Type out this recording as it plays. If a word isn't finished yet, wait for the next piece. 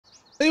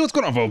Hey, what's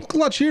going on, folks?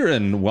 Klutch here,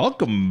 and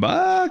welcome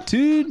back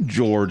to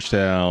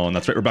Georgetown.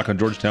 That's right, we're back on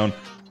Georgetown,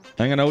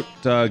 hanging out,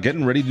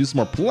 getting ready to do some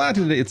more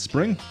planting today. It's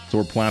spring, so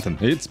we're planting.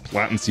 It's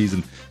planting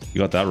season. You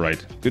got that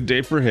right. Good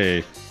day for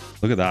hay.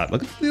 Look at that.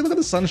 Look at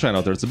the sunshine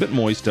out there. It's a bit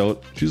moist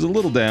out. She's a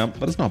little damp,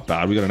 but it's not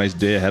bad. We got a nice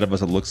day ahead of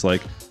us, it looks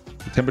like.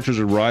 The temperatures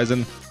are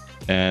rising,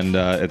 and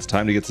it's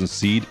time to get some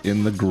seed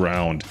in the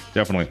ground.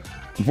 Definitely.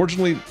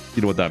 Unfortunately,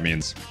 you know what that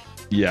means.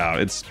 Yeah,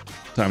 it's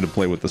time to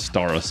play with the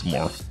Stara some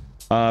more.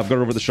 I've got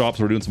it over at the shop,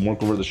 so we're doing some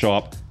work over at the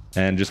shop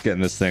and just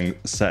getting this thing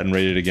set and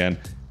rated again.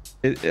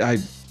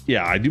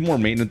 I do more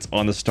maintenance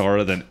on the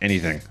Stara than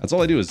anything. That's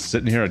all I do is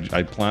sit in here.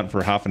 I plant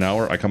for half an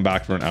hour. I come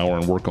back for an hour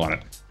and work on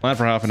it. Plant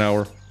for half an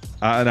hour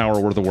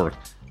worth of work.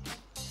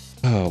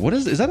 What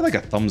is that, like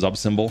a thumbs up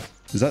symbol?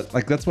 Is that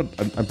like, that's what,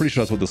 I'm pretty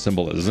sure that's what the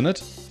symbol is, isn't it?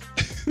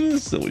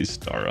 Silly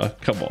Stara,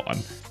 come on.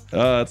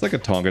 It's like a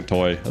Tonga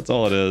toy. That's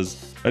all it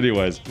is.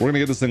 Anyways, we're gonna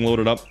get this thing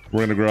loaded up.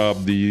 We're gonna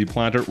grab the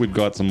planter. We've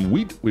got some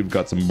wheat. We've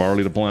got some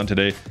barley to plant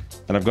today.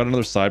 And I've got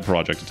another side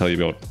project to tell you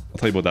about. I'll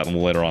tell you about that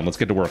one later on. Let's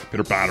get to work.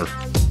 Pitter patter.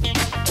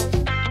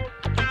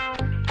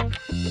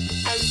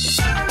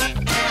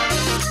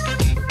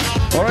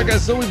 All right,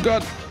 guys. So we've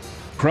got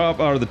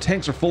the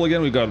tanks are full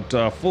again. We've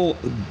got full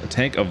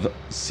tank of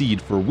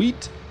seed for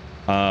wheat.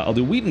 I'll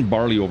do wheat and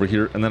barley over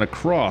here, and then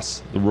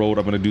across the road,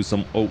 I'm gonna do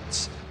some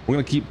oats. We're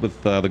going to keep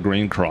with the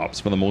grain crops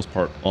for the most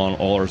part on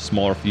all our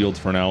smaller fields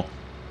for now,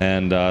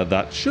 and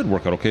that should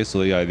work out okay.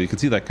 So yeah, you can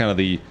see that kind of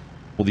the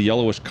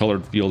yellowish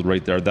colored field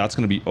right there. That's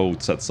going to be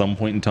oats at some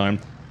point in time.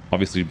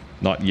 Obviously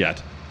not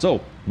yet.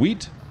 So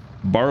wheat,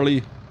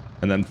 barley,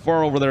 and then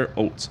far over there,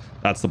 oats.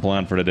 That's the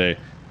plan for today.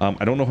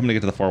 I don't know if I'm going to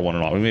get to the far one or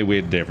not. We may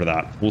wait a day for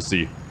that. We'll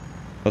see.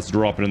 Let's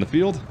drop it in the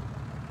field,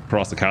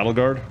 cross the cattle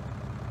guard,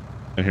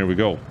 and here we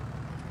go.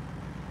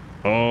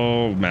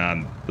 Oh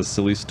man, the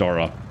silly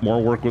Stara.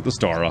 More work with the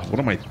Stara.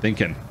 What am I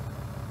thinking?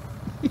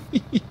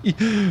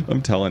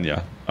 I'm telling you.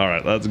 All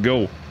right, let's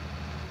go.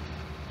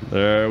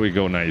 There we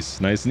go. Nice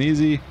and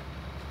easy.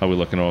 How are we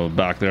looking over the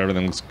back there?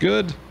 Everything looks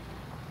good.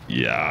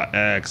 Yeah,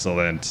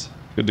 excellent.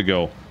 Good to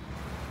go.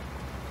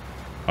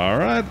 All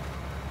right.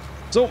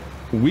 So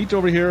wheat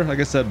over here. Like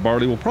I said,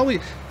 barley. We'll probably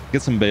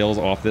get some bales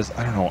off this.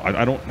 I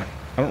don't know.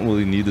 I don't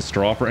really need the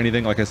straw for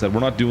anything. Like I said,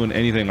 we're not doing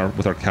anything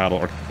with our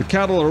cattle. The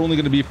cattle are only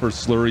going to be for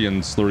slurry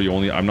and slurry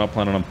only. I'm not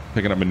planning on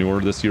picking up manure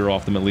this year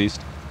off them at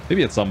least.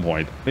 Maybe at some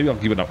point. Maybe I'll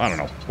keep it up. I don't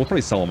know. We'll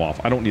probably sell them off.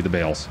 I don't need the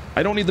bales.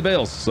 I don't need the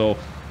bales, so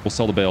we'll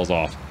sell the bales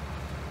off.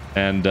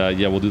 And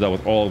yeah, we'll do that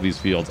with all of these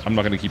fields. I'm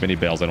not going to keep any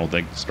bales, I don't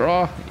think.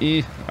 Straw?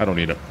 I don't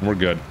need it. We're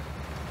good.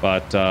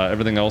 But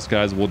everything else,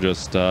 guys, we'll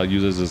just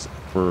use this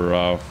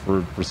for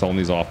selling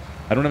these off.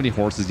 I don't have any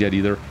horses yet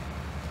either.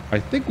 I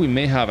think we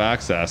may have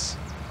access.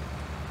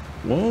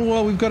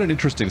 Well, we've got an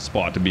interesting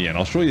spot to be in.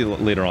 I'll show you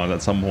later on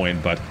at some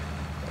point, but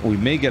we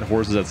may get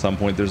horses at some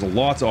point. There's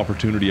lots of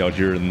opportunity out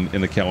here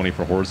in the county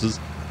for horses.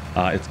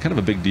 It's kind of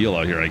a big deal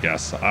out here, I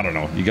guess. I don't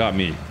know. You got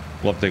me.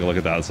 We'll have to take a look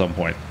at that at some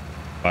point.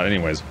 But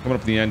anyways, coming up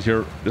to the end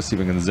here, just see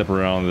if we can zip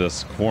around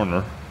this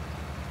corner.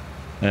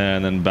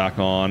 And then back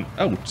on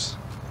out.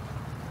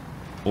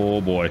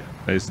 Oh boy.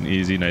 Nice and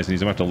easy, nice and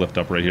easy. I'm going to have to lift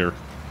up right here.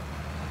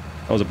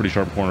 That was a pretty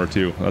sharp corner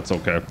too. That's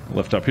okay.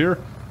 Lift up here,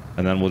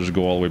 and then we'll just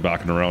go all the way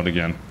back and around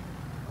again.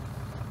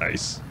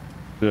 Nice.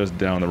 Just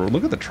down the road.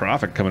 Look at the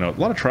traffic coming out.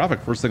 A lot of traffic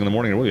first thing in the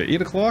morning. What are we at,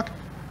 8 o'clock?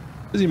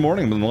 Busy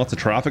morning, but lots of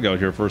traffic out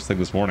here first thing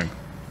this morning.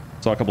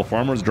 Saw a couple of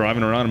farmers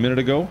driving around a minute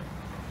ago.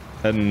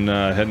 Heading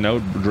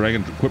out,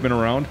 dragging equipment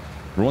around.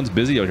 Everyone's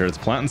busy out here. It's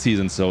planting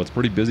season, so it's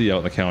pretty busy out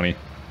in the county.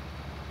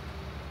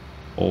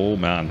 Oh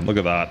man, look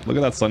at that. Look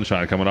at that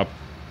sunshine coming up.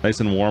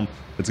 Nice and warm.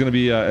 It's gonna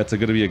be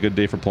a good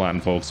day for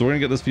planting, folks. So we're gonna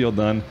get this field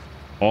done.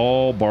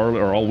 All barley,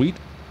 or all wheat,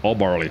 all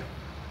barley.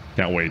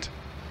 Can't wait.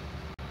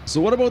 So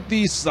what about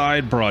the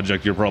side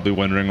project, you're probably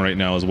wondering right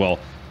now as well.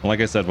 And like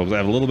I said, folks, I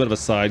have a little bit of a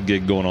side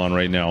gig going on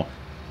right now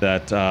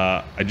that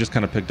I just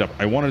kind of picked up.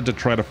 I wanted to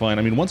try to find,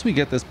 I mean, once we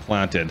get this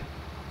planted,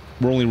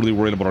 we're only really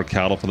worried about our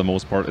cattle for the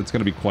most part. It's going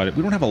to be quiet.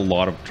 We don't have a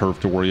lot of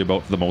turf to worry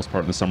about for the most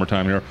part in the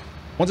summertime here.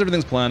 Once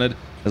everything's planted,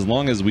 as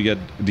long as we get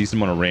a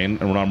decent amount of rain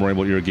and we're not worrying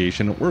about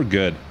irrigation, we're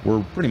good.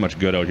 We're pretty much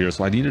good out here.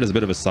 So I need it as a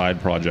bit of a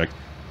side project.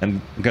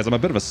 And guys, I'm a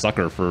bit of a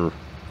sucker for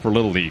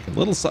Little League. A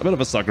bit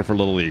of a sucker for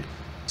Little League.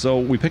 So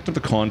we picked up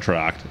the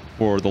contract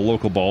for the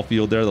local ball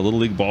field there, the Little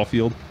League ball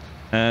field,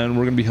 and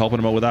we're going to be helping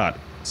them out with that.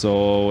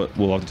 So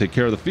we'll have to take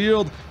care of the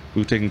field.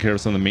 We've taken care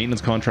of some of the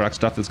maintenance contract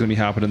stuff that's going to be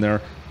happening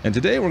there. And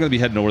today we're going to be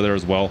heading over there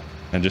as well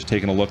and just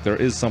taking a look. There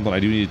is something I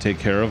do need to take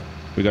care of.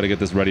 We got to get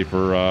this ready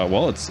for,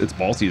 well, it's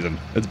ball season.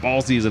 It's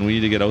ball season. We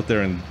need to get out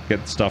there and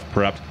get stuff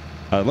prepped.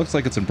 It looks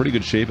like it's in pretty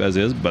good shape as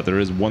is, but there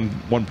is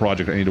one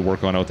project I need to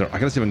work on out there. I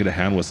got to see if I can get a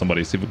hand with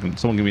somebody. See if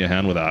someone give me a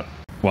hand with that.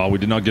 Wow, we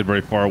did not get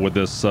very far with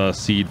this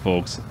seed,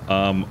 folks.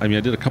 I mean, I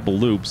did a couple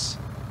loops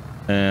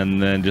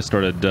and then just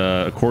started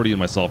accordion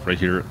myself right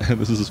here. And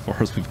this is as far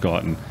as we've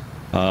gotten.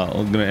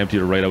 I'm going to empty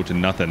it right out to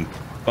nothing.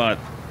 But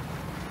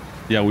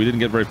yeah, we didn't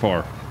get very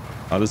far.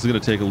 This is going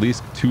to take at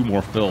least 2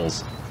 more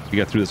fills to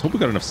get through this. Hope we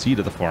got enough seed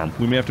at the farm.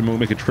 We may have to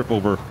make a trip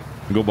over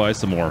and go buy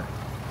some more.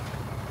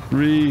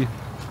 3,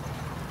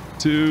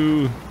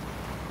 2,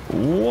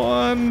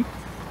 1,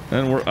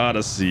 and we're out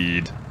of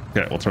seed.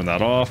 Okay, we'll turn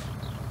that off.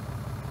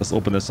 Let's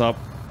open this up.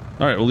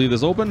 All right, we'll leave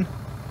this open.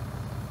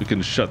 We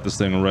can shut this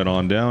thing right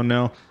on down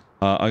now.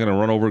 I'm gonna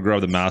run over, grab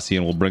the Massey,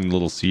 and we'll bring the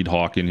little seed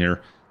hawk in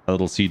here, a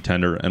little seed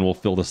tender, and we'll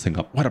fill this thing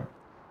up. What a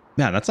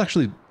man! That's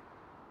actually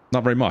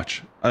not very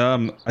much.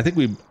 I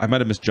think I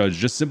might have misjudged,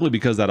 just simply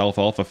because that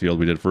alfalfa field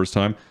we did first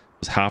time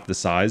was half the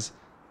size,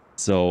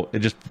 so it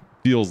just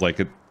feels like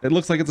it. It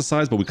looks like it's a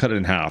size, but we cut it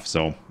in half,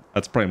 so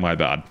that's probably my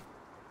bad.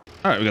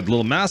 All right, we got the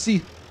little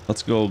Massey.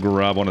 Let's go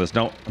grab one of this.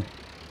 Now,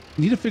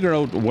 I need to figure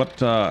out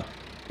if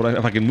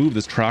I can move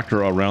this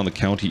tractor around the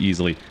county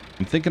easily.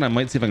 I'm thinking I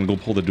might see if I can go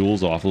pull the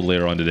duals off a little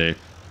later on today.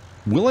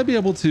 Will I be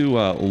able to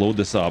load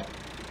this up?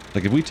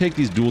 Like if we take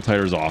these dual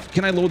tires off,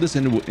 can I load this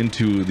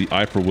into the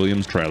I for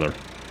Williams trailer?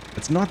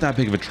 It's not that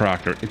big of a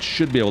tractor. It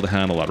should be able to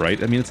handle that,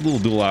 right? I mean, it's a little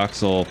dual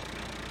axle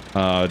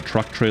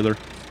truck trailer.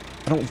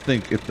 I don't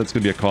think that's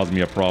going to be causing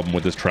me a problem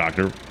with this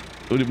tractor.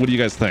 What do you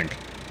guys think?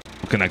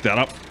 We'll connect that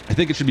up. I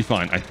think it should be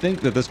fine. I think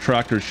that this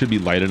tractor should be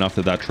light enough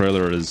that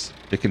trailer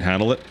it can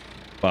handle it.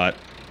 But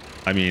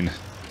I mean,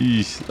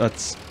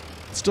 that's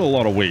still a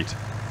lot of weight.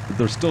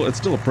 It's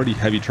still a pretty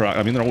heavy truck.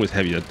 I mean, they're always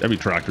heavy. Every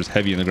tractor's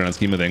heavy in the grand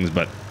scheme of things,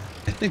 but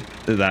I think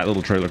that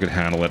little trailer could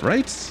handle it,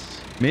 right?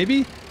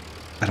 Maybe?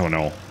 I don't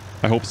know.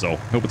 I hope so. I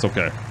hope it's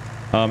okay.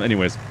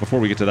 Anyways, before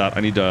we get to that, I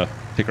need to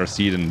take our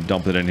seed and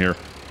dump it in here.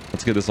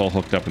 Let's get this all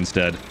hooked up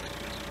instead.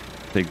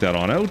 Take that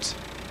on out.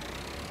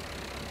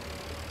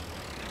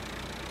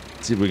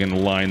 Let's see if we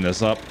can line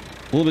this up.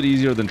 A little bit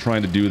easier than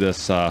trying to do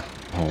this. Oh,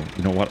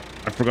 you know what?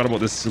 I forgot about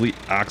this silly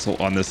axle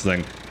on this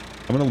thing.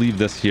 I'm going to leave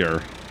this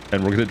here,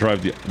 and we're going to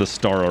drive the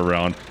star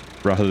around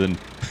rather than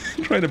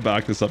trying to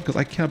back this up, because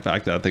I can't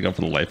back that thing up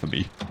for the life of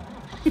me.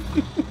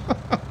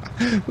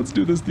 Let's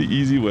do this the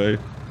easy way.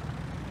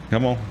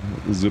 Come on,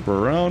 zip her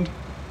around,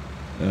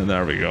 and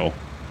there we go.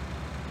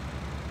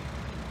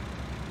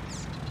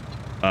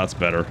 That's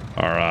better.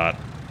 All right,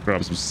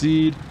 grab some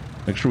seed.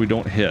 Make sure we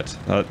don't hit.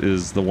 That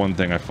is the one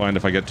thing I find.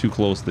 If I get too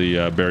close,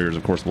 the barriers,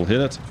 of course, will hit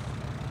it.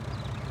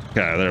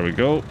 Okay, there we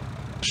go.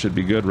 Should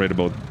be good right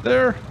about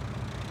there.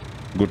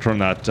 We'll go turn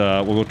that.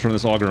 We'll go turn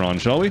this auger on,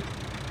 shall we?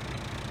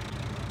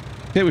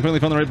 Okay, we finally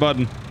found the right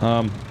button.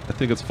 I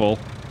think it's full.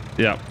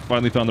 Yeah,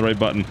 finally found the right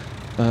button.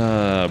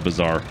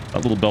 Bizarre.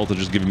 That little belt is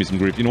just giving me some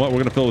grief. You know what? We're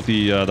gonna fill with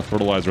the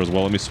fertilizer as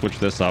well. Let me switch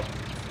this up,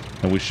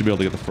 and we should be able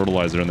to get the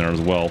fertilizer in there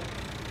as well.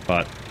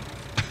 But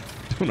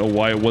I don't know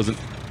why it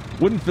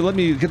wouldn't let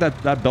me get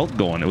that belt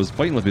going. It was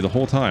fighting with me the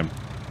whole time.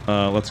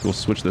 Let's go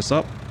switch this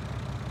up.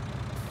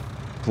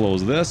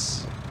 Close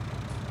this.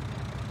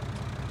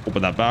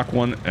 Open that back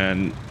one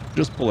and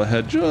just pull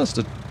ahead just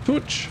a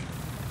touch.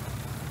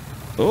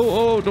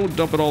 Oh, don't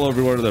dump it all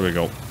everywhere. There we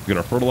go. Get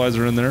our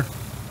fertilizer in there.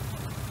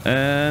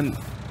 And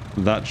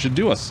that should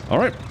do us. All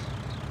right.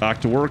 Back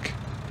to work.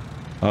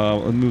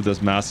 Let me move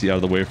this Massey out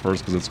of the way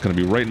first, because it's going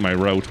to be right in my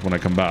route when I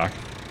come back.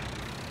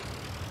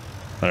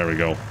 There we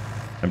go.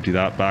 Empty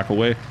that back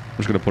away. I'm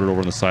just going to put it over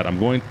on the side.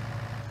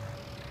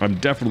 I'm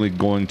definitely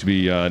going to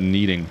be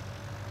needing...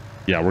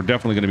 Yeah, we're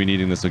definitely going to be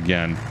needing this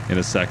again in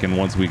a second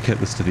once we get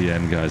this to the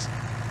end, guys.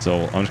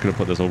 So I'm just going to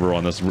put this over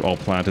on this all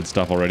planted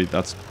stuff already.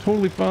 That's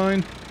totally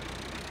fine.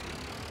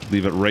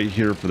 Leave it right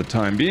here for the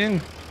time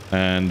being,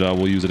 and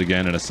we'll use it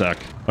again in a sec.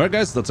 All right,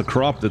 guys, that's a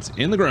crop that's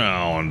in the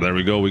ground. There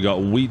we go. We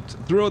got wheat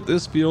throughout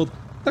this field.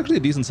 It's actually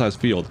a decent sized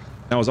field.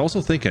 Now, I was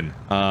also thinking,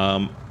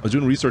 I was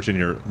doing research in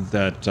here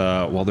that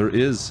while there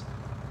is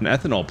an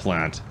ethanol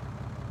plant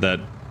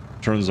that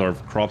turns our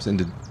crops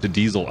into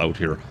diesel out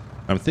here,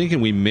 I'm thinking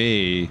we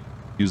may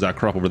use that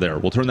crop over there.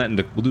 We'll turn that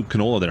into, we'll do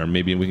canola there.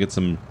 Maybe we can get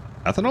some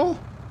ethanol.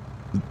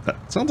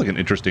 That sounds like an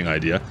interesting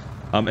idea.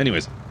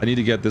 Anyways, I need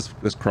to get this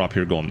crop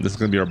here going. This is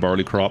going to be our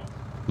barley crop.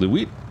 We'll do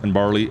wheat and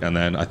barley, and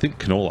then I think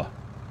canola.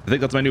 I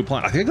think that's my new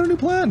plan. I think I got a new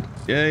plan.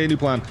 Yay, new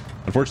plan.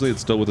 Unfortunately,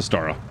 it's still with the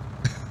Stara.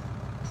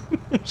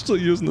 I'm still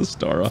using the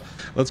Stara.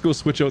 Let's go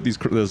switch out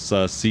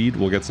this seed.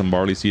 We'll get some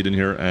barley seed in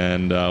here,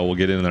 and we'll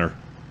get in there.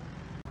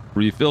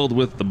 Refilled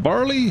with the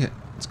barley.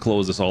 Let's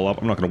close this all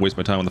up. I'm not going to waste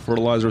my time on the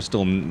fertilizer. It's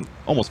still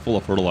almost full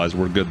of fertilizer.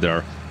 We're good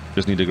there.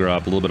 Just need to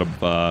grab a little bit of...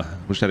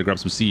 we just had to grab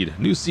some seed.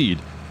 New seed.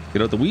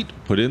 Get out the wheat.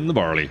 Put in the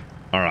barley.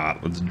 All right,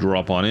 let's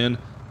drop on in.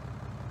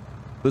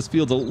 This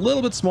field's a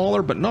little bit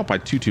smaller, but not by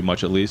too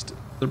much at least.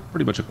 They're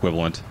pretty much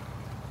equivalent.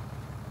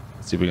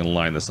 Let's see if we can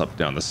line this up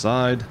down the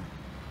side.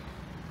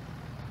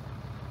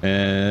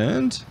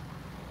 And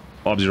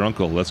Bob's your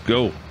uncle. Let's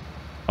go.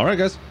 All right,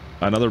 guys.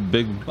 Another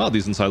big,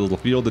 decent sized little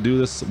field to do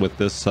this with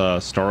this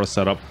Stara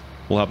setup.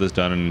 We'll have this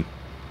done in,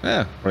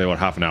 probably about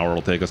half an hour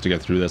it'll take us to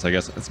get through this. I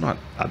guess it's not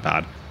that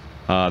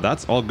bad.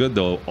 That's all good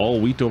though.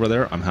 All wheat over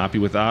there. I'm happy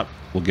with that.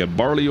 We'll get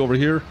barley over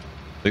here.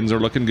 Things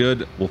are looking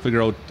good. We'll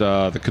figure out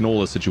the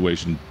canola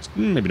situation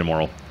maybe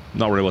tomorrow.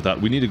 Not worried about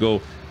that. We need to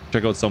go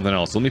check out something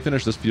else. Let me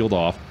finish this field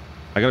off.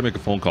 I gotta make a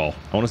phone call.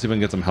 I want to see if I can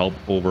get some help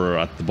over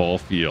at the ball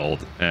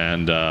field.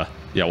 And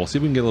yeah, we'll see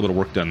if we can get a little bit of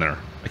work done there.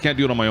 I can't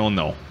do it on my own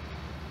though.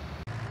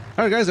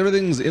 All right, guys,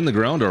 everything's in the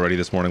ground already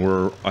this morning.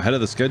 We're ahead of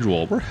the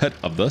schedule. We're ahead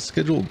of the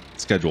schedule.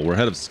 We're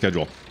ahead of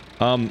schedule.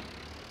 I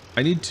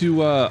need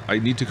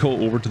to go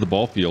over to the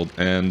ball field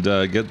and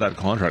get that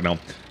contract. Now,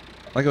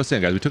 like I was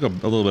saying, guys, we took a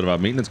little bit of a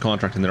maintenance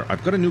contract in there.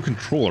 I've got a new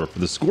controller for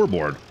the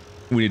scoreboard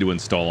we need to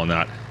install on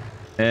that.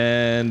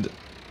 And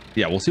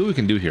yeah, we'll see what we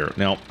can do here.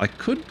 Now, I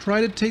could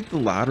try to take the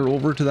ladder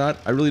over to that.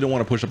 I really don't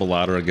want to push up a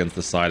ladder against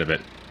the side of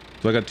it.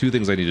 So I got two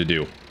things I need to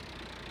do.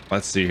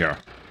 Let's see here.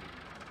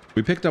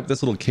 We picked up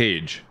this little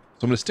cage.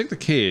 So I'm going to stick the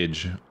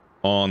cage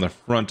on the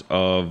front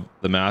of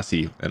the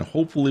Massey, and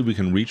hopefully we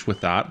can reach with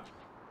that.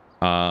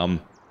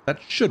 That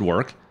should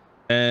work.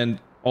 And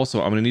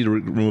also, I'm going to need to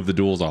remove the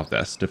duals off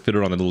this to fit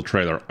it on the little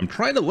trailer. I'm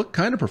trying to look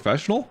kind of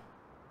professional.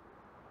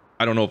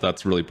 I don't know if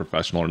that's really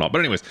professional or not, but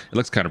anyways, it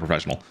looks kind of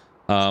professional.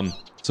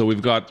 So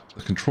we've got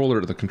the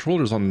controller. The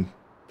controller's on...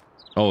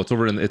 Oh, it's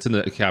over in... It's in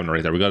the cabinet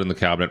right there. We got it in the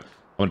cabinet.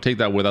 I'm going to take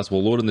that with us.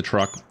 We'll load in the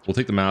truck. We'll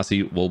take the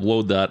Massey. We'll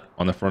load that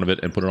on the front of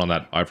it and put it on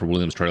that I for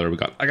Williams trailer.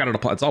 I got it.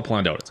 It's all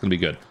planned out. It's going to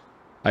be good.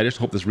 I just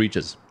hope this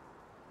reaches.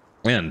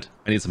 And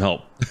I need some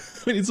help.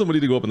 I need somebody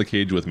to go up in the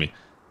cage with me.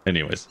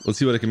 Anyways, let's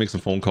see what I can make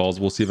some phone calls.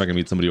 We'll see if I can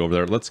meet somebody over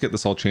there. Let's get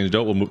this all changed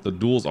out. We'll move the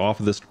duals off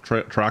of this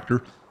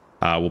tractor.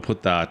 We'll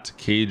put that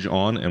cage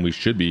on and we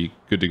should be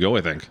good to go,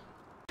 I think.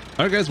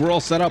 All right, guys, we're all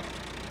set up.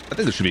 I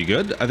think this should be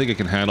good. I think it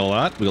can handle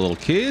that. We got a little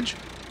cage.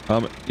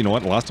 You know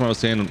what? Last time I was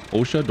saying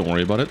OSHA, don't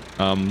worry about it.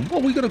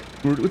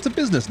 Well, it's a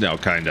business now,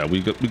 kinda.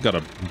 We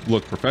gotta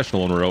look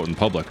professional when we're out in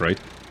public, right?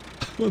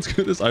 Let's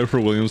get this I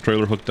for Williams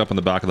trailer hooked up on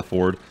the back of the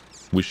Ford.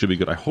 We should be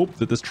good. I hope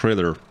that this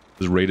trailer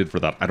is rated for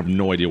that. I have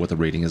no idea what the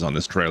rating is on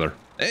this trailer.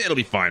 It'll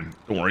be fine.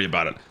 Don't worry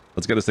about it.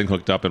 Let's get this thing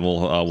hooked up and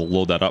we'll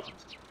load that up.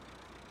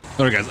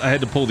 All right, guys. I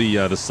had to pull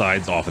the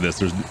sides off of this.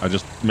 I'm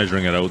just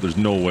measuring it out. There's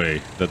no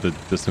way that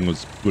this thing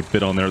would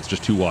fit on there. It's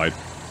just too wide.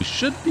 We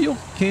should be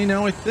okay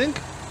now, I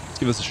think. Let's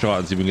give this a shot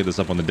and see if we can get this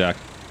up on the deck.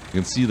 You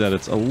can see that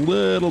it's a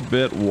little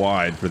bit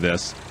wide for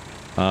this.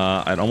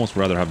 I'd almost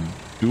rather have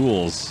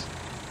duals.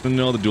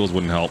 No, the duals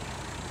wouldn't help.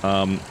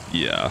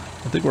 Yeah,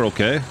 I think we're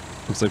okay.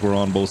 Looks like we're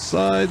on both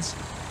sides.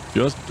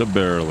 Just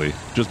barely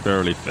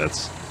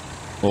fits.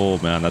 Oh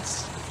man,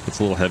 that's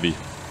a little heavy.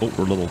 Oh,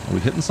 are we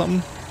hitting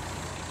something?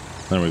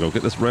 There we go.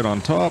 Get this right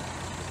on top.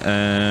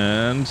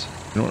 And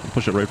you know what?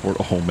 Push it right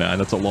forward. Oh man,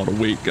 that's a lot of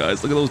weight,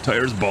 guys. Look at those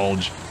tires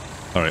bulge.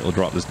 All right, we'll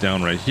drop this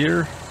down right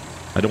here.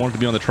 I don't want it to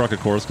be on the truck, of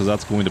course, because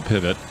that's going to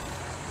pivot.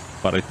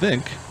 But I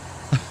think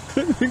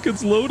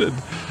it's loaded.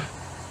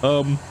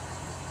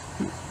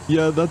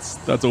 Yeah, that's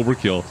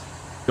overkill.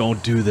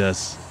 Don't do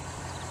this.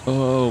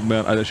 Oh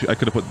man, I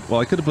could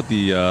have put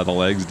the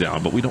legs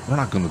down, but we're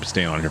not going to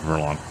stay on here for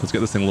long. Let's get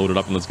this thing loaded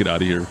up and let's get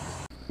out of here.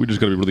 We just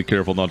got to be really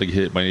careful not to get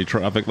hit by any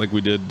traffic like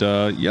we did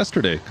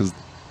yesterday, because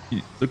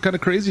they're kind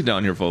of crazy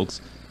down here,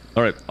 folks.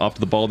 All right, off to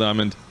the ball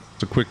diamond.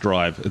 It's a quick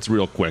drive. It's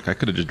real quick. I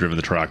could have just driven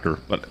the tractor,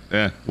 but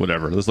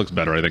whatever. This looks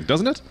better, I think,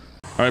 doesn't it?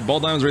 All right,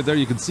 ball diamond's right there.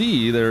 You can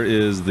see there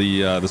is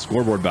the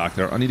scoreboard back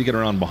there. I need to get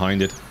around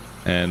behind it,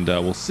 and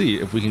we'll see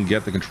if we can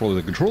get the controller.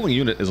 The controlling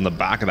unit is on the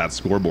back of that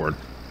scoreboard.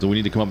 So we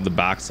need to come up the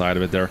back side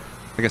of it there.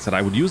 Like I said,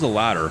 I would use a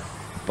ladder,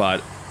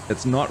 but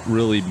it's not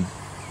really...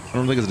 I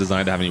don't think it's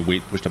designed to have any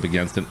weight pushed up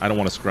against it. I don't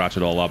want to scratch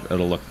it all up.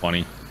 It'll look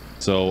funny.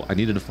 So I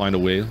needed to find a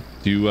way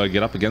to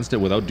get up against it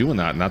without doing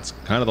that. And that's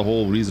kind of the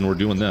whole reason we're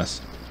doing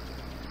this.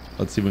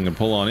 Let's see if we can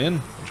pull on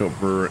in. Watch out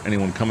for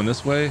anyone coming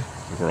this way.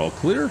 If we're all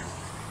clear.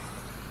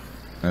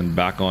 And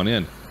back on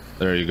in.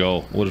 There you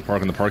go. We'll just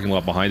park in the parking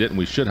lot behind it, and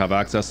we should have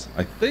access.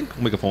 I think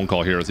we'll make a phone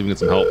call here. Let's see if we can get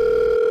some help.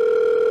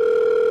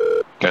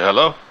 Okay,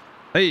 hello?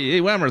 Hey,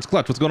 Whammer, it's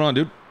Klutch. What's going on,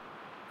 dude?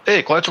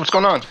 Hey, Klutch, what's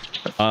going on?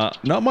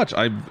 Not much.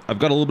 I've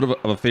got a little bit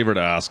of a favor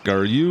to ask.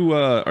 Are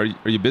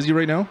you busy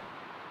right now?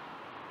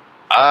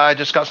 I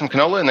just got some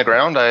canola in the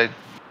ground. I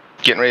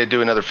getting ready to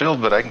do another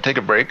field, but I can take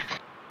a break.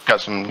 Got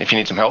some if you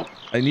need some help.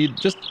 I need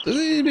just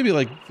maybe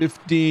like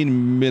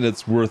 15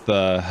 minutes worth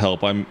of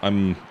help. I'm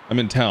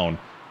in town.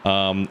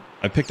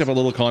 I picked up a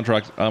little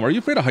contract. Are you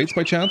afraid of heights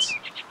by chance?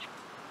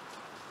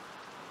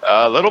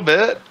 A little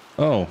bit.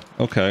 Oh,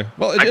 okay.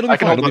 Well, it'll be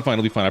fine.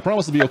 It'll be fine. I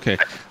promise it'll be okay.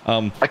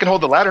 I can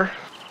hold the ladder.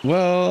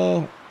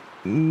 Well,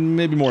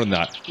 maybe more than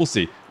that. We'll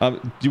see. Do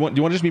you want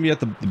to just meet me at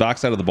the back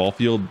side of the ball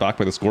field, back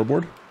by the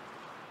scoreboard?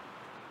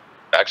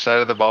 Backside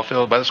of the ball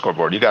field by the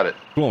scoreboard. You got it.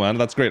 Cool, man.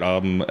 That's great.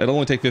 It'll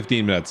only take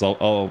 15 minutes.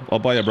 I'll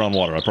buy you brown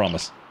water. I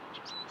promise.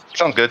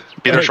 Sounds good.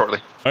 Be there shortly.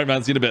 All right,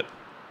 man. See you in a bit.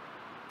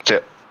 That's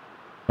it.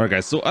 All right,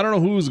 guys. So I don't know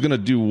who's gonna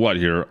do what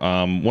here.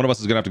 One of us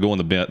is gonna have to go in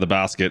the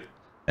basket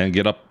and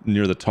get up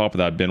near the top of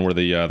that bin where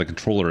the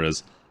controller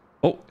is.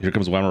 Oh, here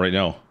comes Whammer right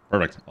now.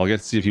 Perfect. I'll get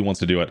to see if he wants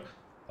to do it.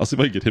 I'll see if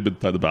I can get him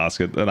inside the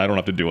basket, and I don't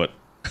have to do it.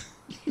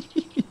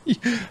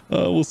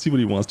 We'll see what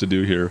he wants to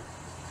do here.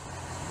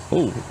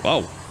 Oh,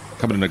 wow.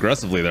 Coming in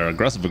aggressively there.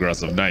 Aggressive.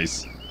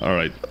 Nice. All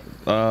right.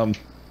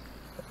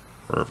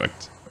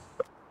 Perfect.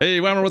 Hey,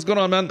 Whammer, what's going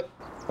on, man?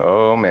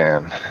 Oh,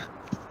 man.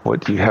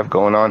 What do you have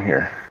going on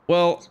here?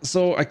 Well,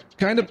 so I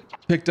kind of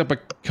picked up a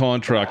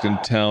contract in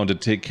town to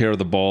take care of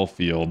the ball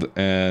field,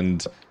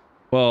 and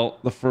Well,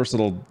 the first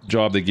little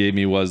job they gave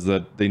me was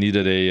that they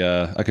needed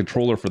a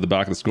controller for the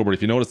back of the scoreboard.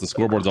 If you notice, the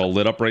scoreboard's all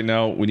lit up right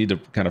now. We need to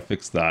kind of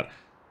fix that.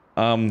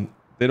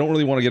 They don't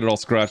really want to get it all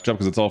scratched up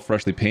because it's all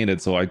freshly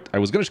painted. So I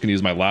was just going to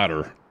use my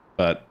ladder,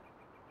 but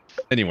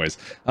anyways,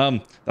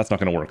 that's not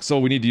going to work. So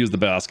we need to use the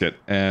basket,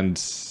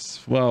 and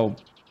well,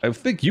 I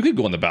think you could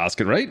go in the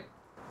basket, right?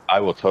 I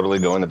will totally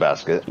go in the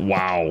basket.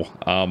 Wow.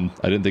 I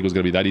didn't think it was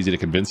going to be that easy to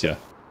convince you.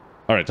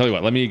 All right, tell you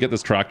what, let me get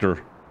this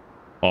tractor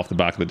off the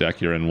back of the deck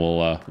here, and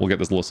we'll get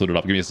this little suited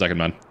up. Give me a second,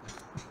 man.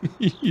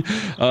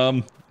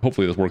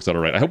 Hopefully this works out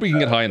all right. I hope we can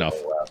get high enough.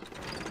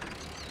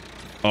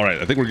 All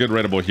right, I think we're good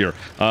right about here.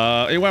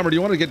 Hey, Whammer, do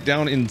you want to get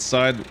down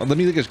inside? Let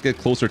me just get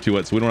closer to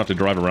it so we don't have to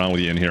drive around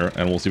with you in here,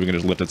 and we'll see if we can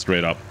just lift it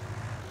straight up.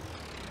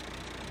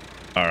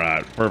 All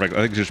right, perfect. I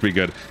think it should be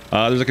good.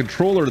 There's a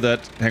controller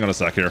that... Hang on a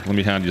sec here. Let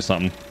me hand you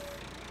something.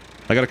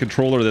 I got a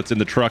controller that's in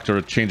the truck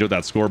to change out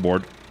that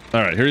scoreboard.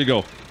 All right, here you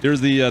go.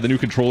 Here's the new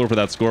controller for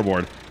that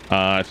scoreboard.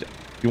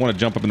 If you want to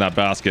jump up in that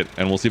basket,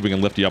 and we'll see if we can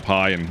lift you up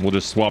high, and we'll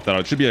just swap that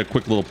out. It should be a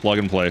quick little plug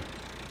and play.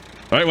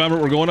 All right,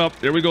 Whammer, we're going up.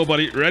 Here we go,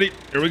 buddy. Ready?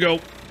 Here we go.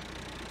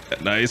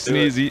 Nice and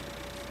easy.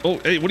 Oh,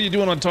 hey, what are you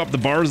doing on top of the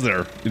bars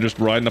there? You're just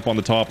riding up on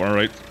the top. All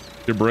right.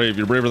 You're brave.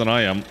 You're braver than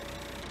I am.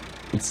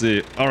 Let's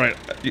see. All right.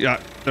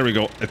 Yeah, there we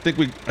go. I think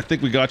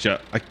we got you.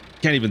 I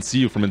can't even see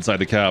you from inside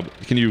the cab.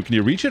 Can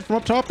you reach it from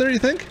up top there, you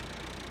think?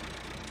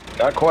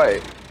 Not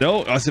quite.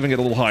 No, I'll see if I can get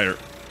a little higher.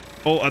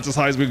 Oh, that's as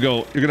high as we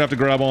go. You're gonna have to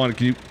grab on.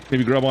 Can you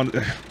maybe grab on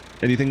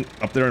anything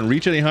up there and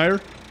reach any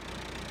higher?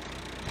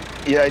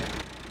 Yeah, I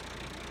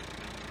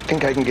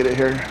think I can get it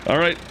here. All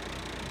right.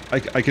 I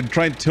can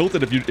try and tilt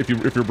it if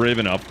you're brave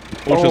enough.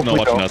 OSHA's not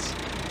watching us.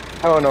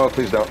 Oh no,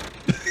 please don't.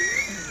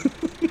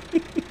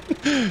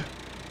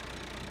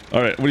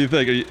 All right, what do you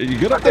think? Are you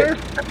good up there?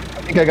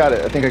 I think I got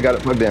it. I think I got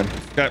it plugged in.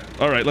 Okay.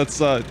 All right, let's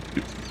see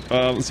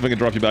if I can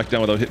drop you back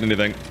down without hitting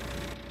anything.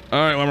 All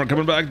right, well, we're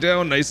coming back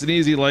down, nice and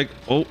easy. Like,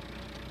 oh,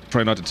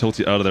 try not to tilt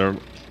you out of there.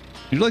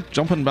 You're like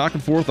jumping back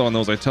and forth on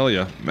those, I tell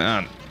you,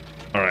 man.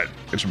 All right,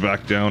 get you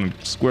back down and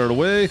squared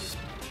away.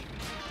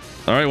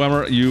 All right,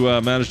 Whammer, you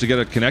managed to get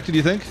it connected,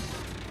 you think?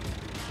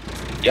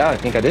 Yeah, I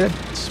think I did.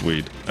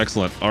 Sweet,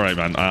 excellent. All right,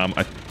 man.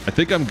 I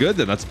think I'm good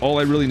then. That's all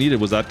I really needed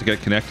was that to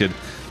get connected.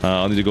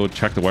 I'll need to go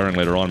check the wiring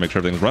later on, make sure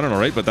everything's running all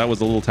right. But that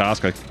was a little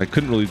task I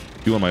couldn't really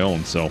do on my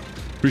own. So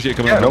appreciate you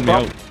coming out and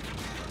helping me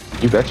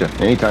out. You betcha.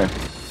 Anytime.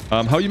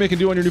 How are you making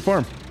do on your new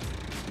farm?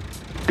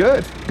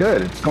 Good,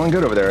 good. It's going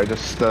good over there. I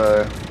just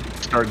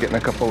started getting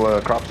a couple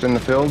of crops in the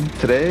field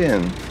today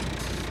and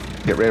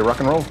get ready to rock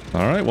and roll.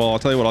 All right. Well, I'll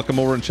tell you what. I'll come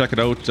over and check it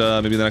out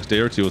maybe the next day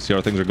or two. We'll see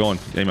how things are going.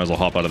 You might as well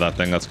hop out of that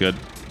thing. That's good.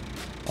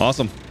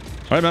 Awesome.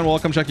 All right, man. Well, I'll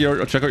come check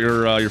out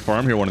your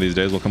farm here one of these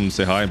days. We'll come and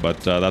say hi. But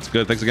that's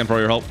good. Thanks again for all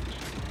your help.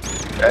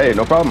 Hey,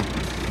 no problem.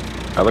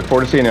 I look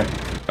forward to seeing you.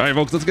 All right,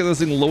 folks. Let's get this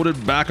thing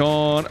loaded back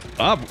on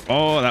up.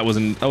 Oh, that was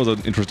an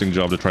interesting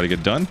job to try to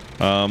get done.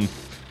 The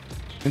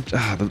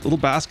little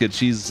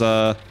basket.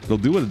 It'll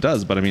do what it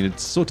does, but I mean,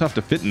 it's so tough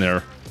to fit in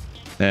there,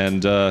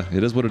 and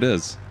it is what it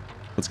is.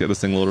 Let's get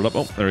this thing loaded up.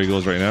 Oh, there he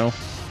goes right now.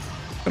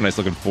 A nice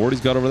looking Ford he's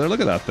got over there.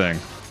 Look at that thing.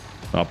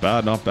 Not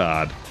bad, not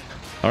bad.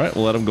 All right,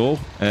 we'll let him go,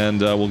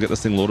 and we'll get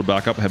this thing loaded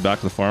back up and head back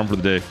to the farm for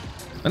the day.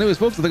 Anyways,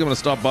 folks, I think I'm going to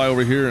stop by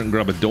over here and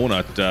grab a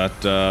donut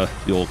at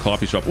the old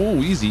coffee shop. Oh,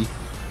 easy.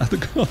 At the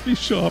coffee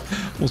shop.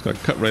 Almost got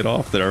cut right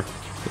off there.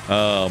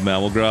 Oh,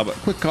 man, we'll grab a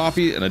quick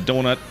coffee and a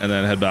donut and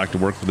then head back to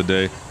work for the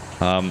day.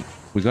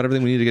 We've got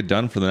everything we need to get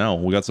done for now.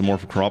 We got some more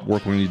crop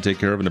work we need to take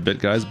care of in a bit,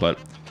 guys, but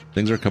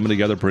things are coming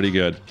together pretty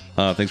good.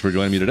 Thanks for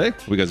joining me today.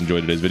 Hope you guys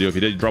enjoyed today's video. If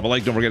you did, drop a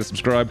like. Don't forget to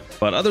subscribe.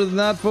 But other than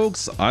that,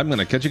 folks, I'm going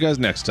to catch you guys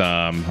next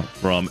time.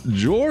 From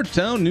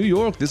Georgetown, New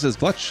York, this is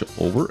Klutch,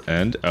 over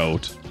and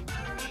out.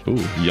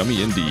 Ooh,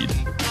 yummy indeed.